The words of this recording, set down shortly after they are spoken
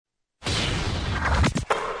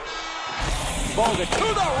Bogut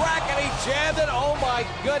to the rack, and he jammed it. Oh, my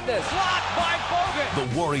goodness. Blocked by Bogut.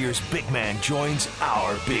 The Warriors' big man joins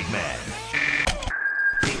our big man.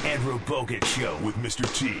 The Andrew Bogut Show with Mr.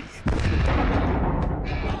 T.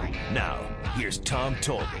 Now, here's Tom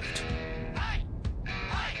Tolbert.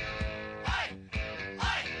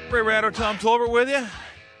 Ray Ratto, Tom Tolbert with you.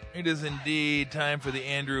 It is indeed time for the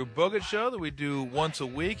Andrew Bogut Show that we do once a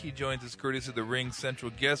week. He joins us courtesy of the Ring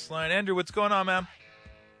Central guest line. Andrew, what's going on, man?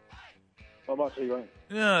 How much are you going?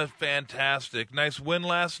 Yeah, fantastic. Nice win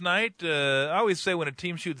last night. I always say when a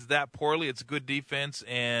team shoots that poorly, it's good defense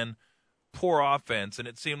and poor offense. And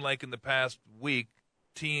it seemed like in the past week,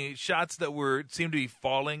 shots that seemed to be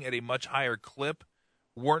falling at a much higher clip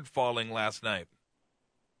weren't falling last night.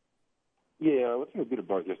 Yeah, I think a bit of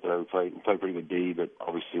both yesterday. We played pretty good D, but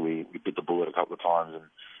obviously we bit the bullet a couple of times. And,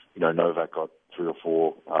 Novak got 3 or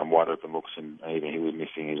 4 wide open looks, and even he was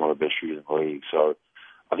missing. He's one of the best shooters in the league. So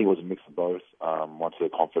I think it was a mix of both. Once their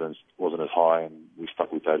confidence wasn't as high and we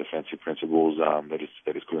stuck with their defensive principles, they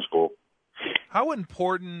just couldn't score. How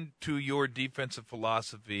important to your defensive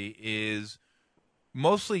philosophy is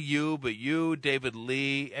mostly you, but you, David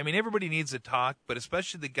Lee, I mean, everybody needs to talk, but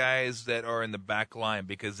especially the guys that are in the back line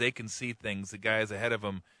because they can see things the guys ahead of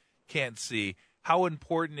them can't see. How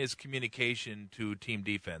important is communication to team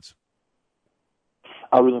defense?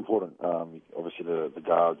 Really important. Obviously, the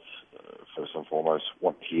guards, first and foremost,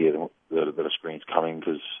 want to hear that a screen's coming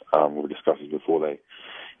because we discussed this before.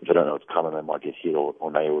 If they don't know it's coming, they might get hit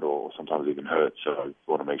or nailed or sometimes even hurt. So you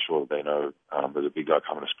want to make sure that they know there's a big guy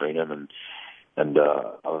coming to screen them. And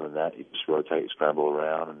other than that, you just rotate, scramble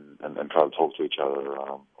around, and try to talk to each other.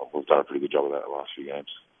 We've done a pretty good job of that the last few games.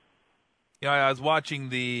 Yeah, I was watching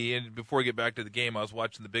before we get back to the game, I was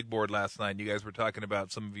watching the big board last night, and you guys were talking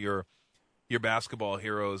about some of your basketball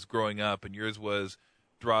heroes growing up, and yours was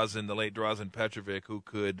Drazen, the late Drazen Petrovic,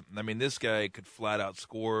 this guy could flat out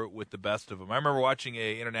score with the best of them. I remember watching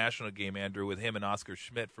an international game, Andrew, with him and Oscar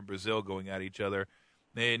Schmidt from Brazil going at each other.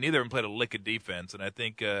 Neither of them played a lick of defense, and I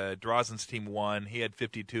think Drazen's team won. He had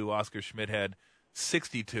 52. Oscar Schmidt had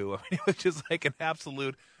 62. I mean, it was just like an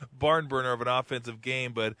absolute barn burner of an offensive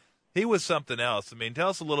game, but he was something else. I mean, tell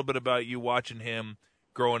us a little bit about you watching him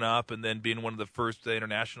growing up and then being one of the first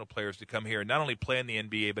international players to come here and not only play in the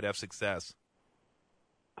NBA but have success.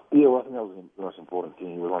 Yeah, well, I think that was the most important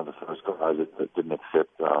thing. He was one of the first guys that didn't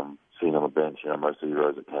accept sitting on the bench. Most of the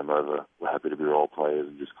heroes that came over were happy to be role players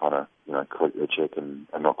and just kind of, collect their check and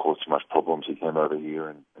not cause too much problems. He came over here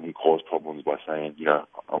and he caused problems by saying,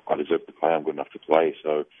 I deserve to play. I'm good enough to play.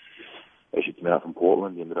 So they shipped him out from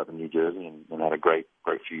Portland. He ended up in New Jersey and had a great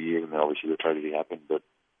few years. And then obviously the tragedy happened. But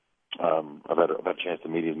I've had a chance to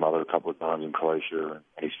meet his mother a couple of times in Croatia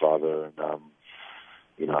and his father. And,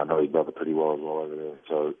 I know his brother pretty well as well over there.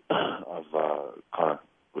 So I've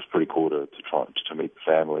was pretty cool to try to meet the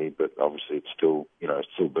family, but obviously it still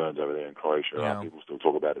burns over there in Croatia. Yeah. People still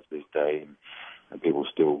talk about it to this day, and people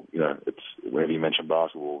still, it's whenever you mention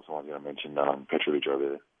basketball, someone's going to mention Petrovic over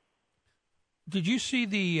there. Did you see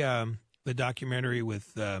the documentary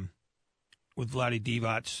with Vlade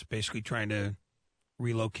Divac basically trying to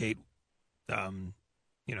relocate,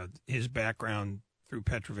 his background through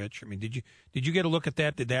Petrovic? I mean, did you get a look at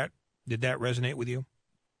that? Did that resonate with you?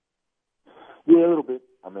 Yeah, a little bit.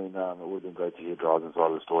 I mean, it would have been great to hear Drazen's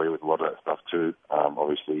side of the story with a lot of that stuff too.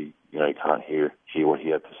 Obviously, you can't hear what he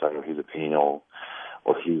had to say or his opinion or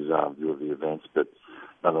his view of the events, but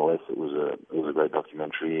nonetheless, it was a great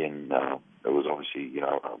documentary, and it was obviously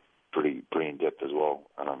pretty in depth as well.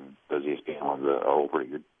 Those ESPN ones are all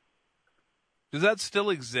pretty good. Does that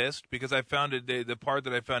still exist? Because I found the part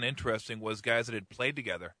that I found interesting was guys that had played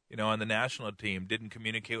together, on the national team, didn't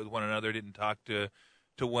communicate with one another, didn't talk to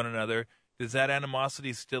one another. Does that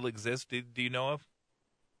animosity still exist? Do you know of?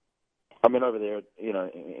 I mean, over there,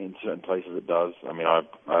 in certain places it does. I mean, I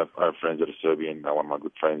have friends that are Serbian. One of my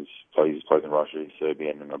good friends plays in Russia. He's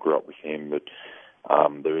Serbian, and I grew up with him. But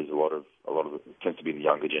there is a lot of it tends to be the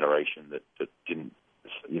younger generation that didn't,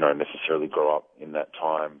 necessarily grow up in that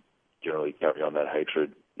time. Generally carry on that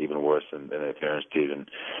hatred even worse than their parents did. And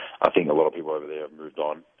I think a lot of people over there have moved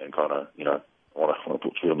on and kind of, want to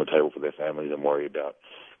put food on the table for their families and worry about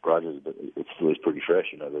grudges, but it still is pretty fresh.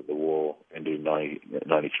 The war ended in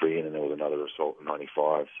 93, and then there was another assault in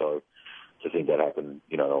 95. So to think that happened,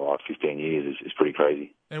 like 15 years is pretty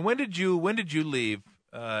crazy. And when did you leave,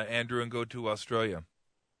 Andrew, and go to Australia?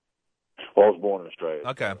 Well, I was born in Australia.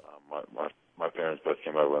 Okay. So, my parents both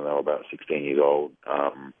came over when they were about 16 years old.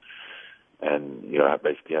 And I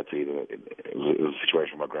basically had to it was a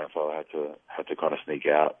situation where my grandfather had to kind of sneak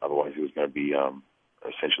out, otherwise he was going to be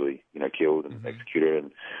essentially killed and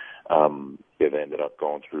executed. And they ended up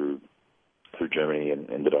going through through Germany and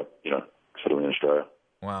ended up, settling in Australia.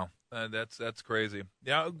 Wow, that's crazy.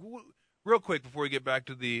 Yeah, real quick before we get back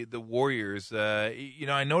to the Warriors,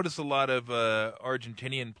 I noticed a lot of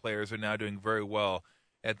Argentinian players are now doing very well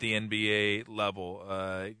at the NBA level.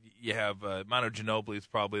 You have Manu Ginobili is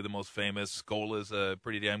probably the most famous. Scola's a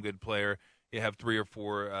pretty damn good player. You have 3 or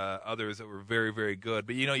 4 others that were very, very good.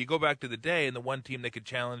 But, you go back to the day, and the one team that could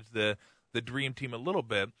challenge the dream team a little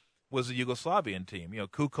bit was the Yugoslavian team.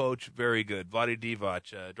 Kukoc, very good. Vlade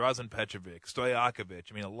Divac, Drazen Petrovic,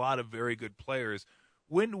 Stojakovic. I mean, a lot of very good players.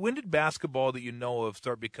 When did basketball that you know of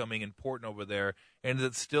start becoming important over there? And is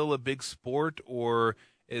it still a big sport, or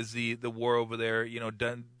is the war over there,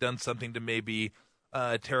 done something to maybe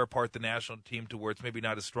tear apart the national team to where it's maybe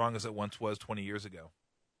not as strong as it once was 20 years ago?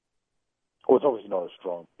 Well, it's obviously not as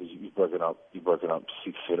strong because you've broken up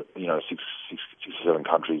 6 or 7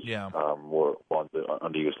 countries. Yeah. Were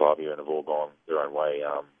under Yugoslavia and have all gone their own way.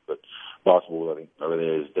 But basketball, I think, over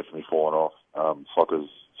there has definitely fallen off. Soccer's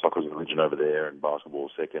a religion over there, and basketball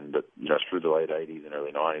is second. But through the late '80s and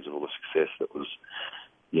early '90s, with all the success that was,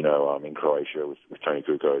 in Croatia with Toni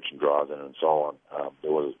Kukoc and Drazen and so on,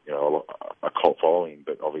 there was a cult following.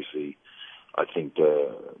 But obviously, I think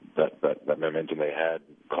that momentum they had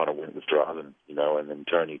kind of went with Drazen, and then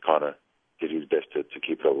Tony kind of did his best to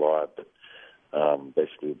keep it alive. But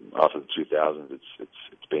basically, after the 2000s,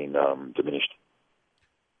 it's been diminished.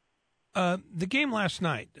 The game last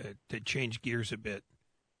night, to change gears a bit,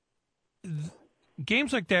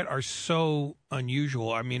 games like that are so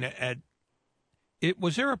unusual. I mean,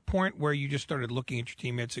 was there a point where you just started looking at your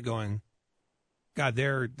teammates and going, "God,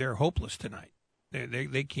 they're hopeless tonight.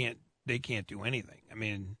 They can't do anything." I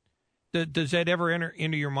mean, does that ever enter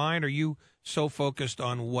into your mind? Are you so focused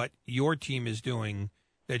on what your team is doing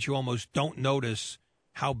that you almost don't notice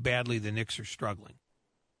how badly the Knicks are struggling?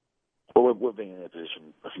 Well, we've been in that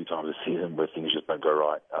position a few times this season where things just don't go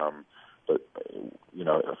right. But,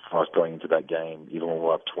 if I was going into that game, even when we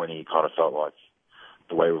were up 20, it kind of felt like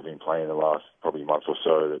the way we've been playing the last probably month or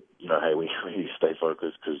so that, hey, we need to stay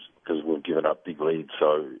focused because we've given up big leads.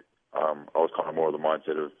 So I was kind of more of the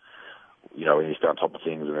mindset of, we need to stay on top of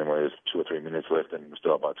things, and then when there's 2 or 3 minutes left and we're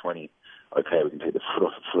still up by 20, okay, we can take the foot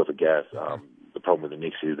off the gas. The problem with the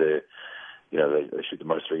Knicks is they shoot the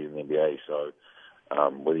most threes in the NBA, so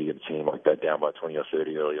whether you get a team like that down by 20 or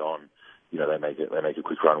 30 early on, they make a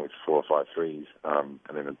quick run with 4 or 5 threes, and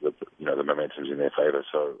then the momentum's in their favor.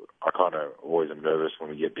 So I kind of always am nervous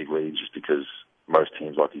when we get big leads, just because most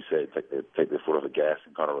teams, like you said, take their foot off the gas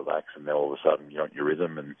and kind of relax, and then all of a sudden you're on your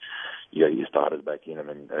rhythm and you get your starters back in, and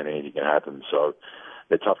then anything can happen. So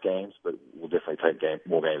they're tough games, but we'll definitely take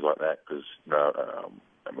more games like that because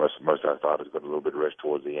most of our starters got a little bit of rest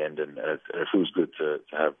towards the end, and it feels good to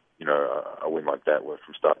have a win like that where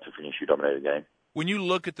from start to finish you dominate a game. When you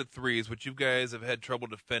look at the threes, which you guys have had trouble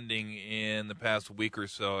defending in the past week or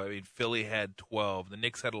so, I mean, Philly had 12. The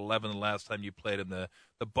Knicks had 11 the last time you played them.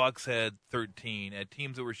 The Bucks had 13. At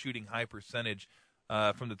teams that were shooting high percentage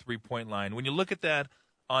from the three-point line. When you look at that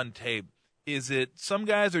on tape, is it some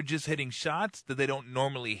guys are just hitting shots that they don't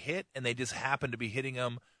normally hit, and they just happen to be hitting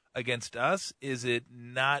them against us? Is it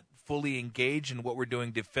not fully engaged in what we're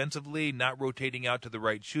doing defensively, not rotating out to the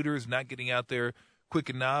right shooters, not getting out there quick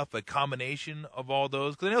enough, a combination of all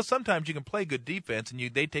those? Because I know sometimes you can play good defense and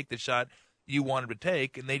they take the shot you want them to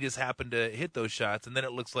take, and they just happen to hit those shots, and then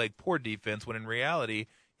it looks like poor defense when in reality,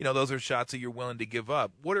 those are shots that you're willing to give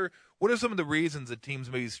up. What are some of the reasons that teams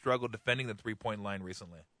maybe struggle defending the three-point line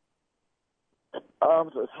recently?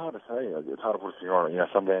 It's hard to say. It's hard to put a finger on it.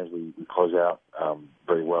 Some games we close out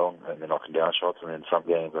very well and they're knocking down shots, and then some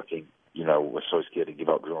games I think we're so scared to give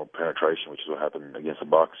up dribble penetration, which is what happened against the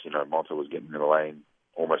Bucks. Monta was getting in the lane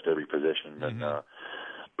almost every possession, mm-hmm. and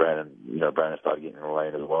Brandon started getting in the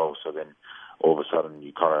lane as well. So then all of a sudden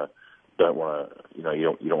you kind of don't want to,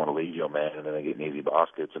 you don't want to leave your man, and then they get easy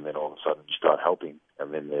baskets, and then all of a sudden you start helping,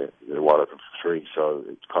 and then they're wide open for three. So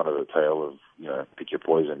it's kind of a tale of pick your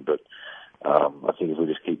poison. But I think if we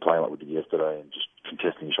just keep playing like we did yesterday and just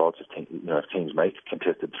contesting shots, if teams make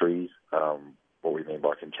contested threes. What we mean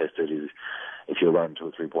by contested is if you're running to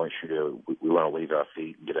a three-point shooter, we want to leave our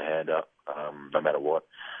feet and get a hand up, no matter what.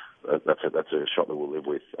 That's a shot that we'll live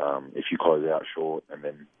with. If you close out short and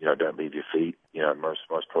then don't leave your feet, most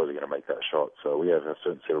pros are going to make that shot. So we have a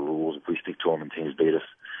certain set of rules. If we stick to them and teams beat us,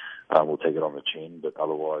 we'll take it on the chin. But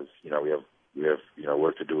otherwise, we have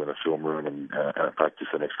work to do in the film room and practice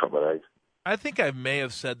the next couple of days. I think I may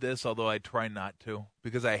have said this, although I try not to,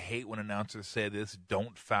 because I hate when announcers say this: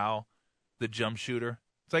 "Don't foul the jump shooter."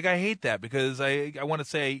 It's like I hate that because I want to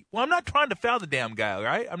say, well, I'm not trying to foul the damn guy,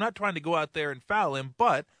 right? I'm not trying to go out there and foul him,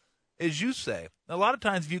 but as you say, a lot of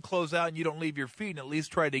times if you close out and you don't leave your feet and at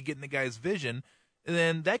least try to get in the guy's vision,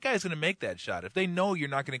 then that guy's going to make that shot. If they know you're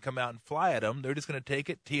not going to come out and fly at them, they're just going to take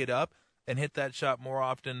it, tee it up, and hit that shot more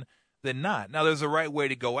often than not. Now, there's a right way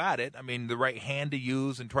to go at it. I mean, the right hand to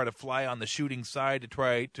use and try to fly on the shooting side to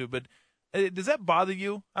try to, but does that bother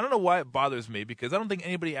you? I don't know why it bothers me, because I don't think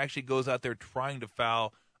anybody actually goes out there trying to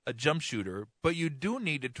foul a jump shooter, but you do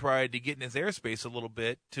need to try to get in his airspace a little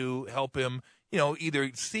bit to help him, either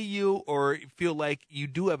see you or feel like you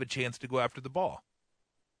do have a chance to go after the ball.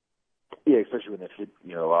 Yeah, especially when they've hit,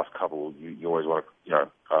 the last couple, you always want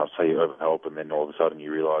to, say you overhelp, and then all of a sudden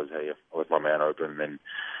you realise, hey, I left my man open, and then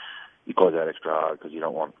you close out extra hard because you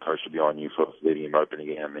don't want coach to be on you for leaving him open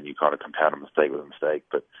again, and then you kind of compound a mistake with a mistake.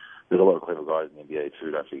 But there's a lot of clever guys in the NBA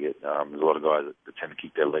too, don't forget. There's a lot of guys that tend to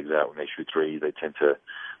kick their legs out when they shoot threes. They tend to,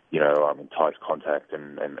 entice contact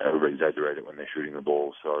and over-exaggerate it when they're shooting the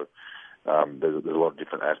ball. So there's a lot of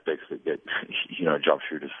different aspects that get, jump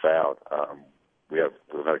shooters fouled. We've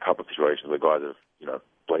had a couple of situations where guys have,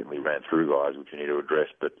 blatantly ran through guys, which you need to address.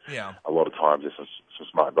 But a lot of times there's some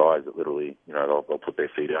smart guys that literally, they'll put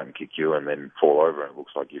their feet out and kick you and then fall over, and it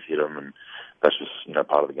looks like you've hit them, and that's just,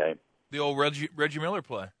 part of the game. The old Reggie Miller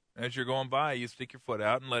play. As you're going by, you stick your foot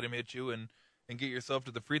out and let him hit you and get yourself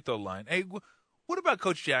to the free throw line. Hey, what about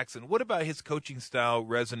Coach Jackson? What about his coaching style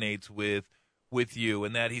resonates with you,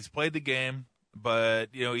 and that he's played the game, but,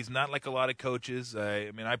 he's not like a lot of coaches.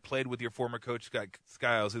 I played with your former coach, Scott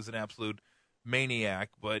Skiles, who's an absolute maniac,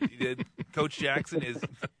 but Coach Jackson he's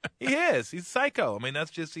psycho.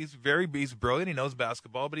 He's brilliant. He knows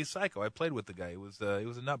basketball, but he's psycho. I played with the guy. He was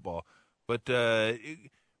a nutball. But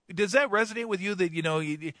does that resonate with you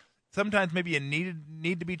that, sometimes maybe you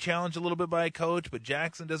need to be challenged a little bit by a coach, but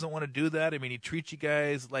Jackson doesn't want to do that? He treats you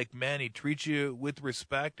guys like men. He treats you with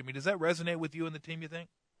respect. does that resonate with you and the team, you think?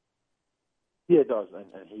 Yeah, it does, and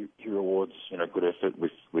he rewards, good effort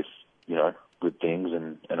with good things,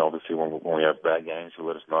 and obviously when we have bad games, he'll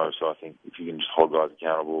let us know. So I think if you can just hold guys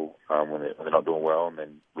accountable when they're not doing well, and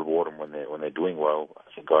then reward them when they're doing well, I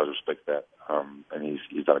think guys respect that. And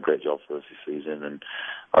he's done a great job for us this season, and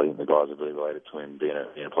I think the guys are really related to him being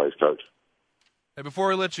a player's coach. Hey, before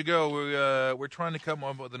we let you go, we're trying to come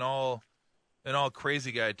up with an all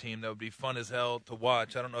crazy guy team that would be fun as hell to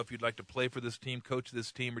watch. I don't know if you'd like to play for this team, coach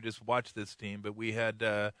this team, or just watch this team. But we had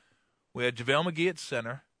JaVale McGee at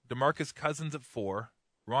center, DeMarcus Cousins at 4,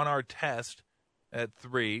 Ron Artest at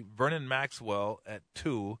 3, Vernon Maxwell at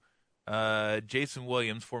 2, Jason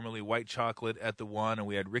Williams, formerly White Chocolate, at the 1, and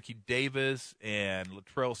we had Ricky Davis and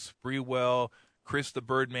Latrell Sprewell, Chris the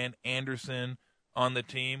Birdman Anderson on the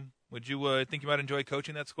team. Would you think you might enjoy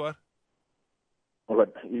coaching that squad? Well,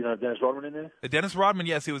 Dennis Rodman in there? Dennis Rodman,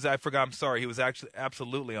 yes, he was. I forgot. I'm sorry. He was actually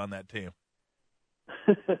absolutely on that team.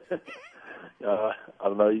 I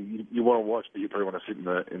don't know. You want to watch, but you probably want to sit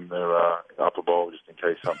in their upper bowl just in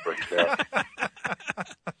case something breaks out.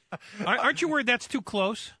 Aren't you worried that's too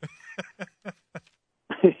close?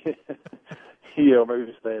 Yeah, maybe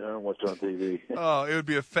just stay at home and watch it on TV. Oh, it would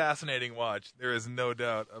be a fascinating watch. There is no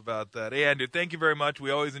doubt about that. Hey, Andrew, thank you very much. We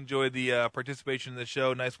always enjoy the participation in the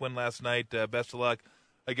show. Nice win last night. Best of luck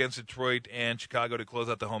against Detroit and Chicago to close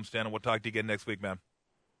out the homestand, and we'll talk to you again next week, man.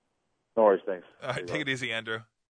 No worries, thanks. All right, take it easy, Andrew.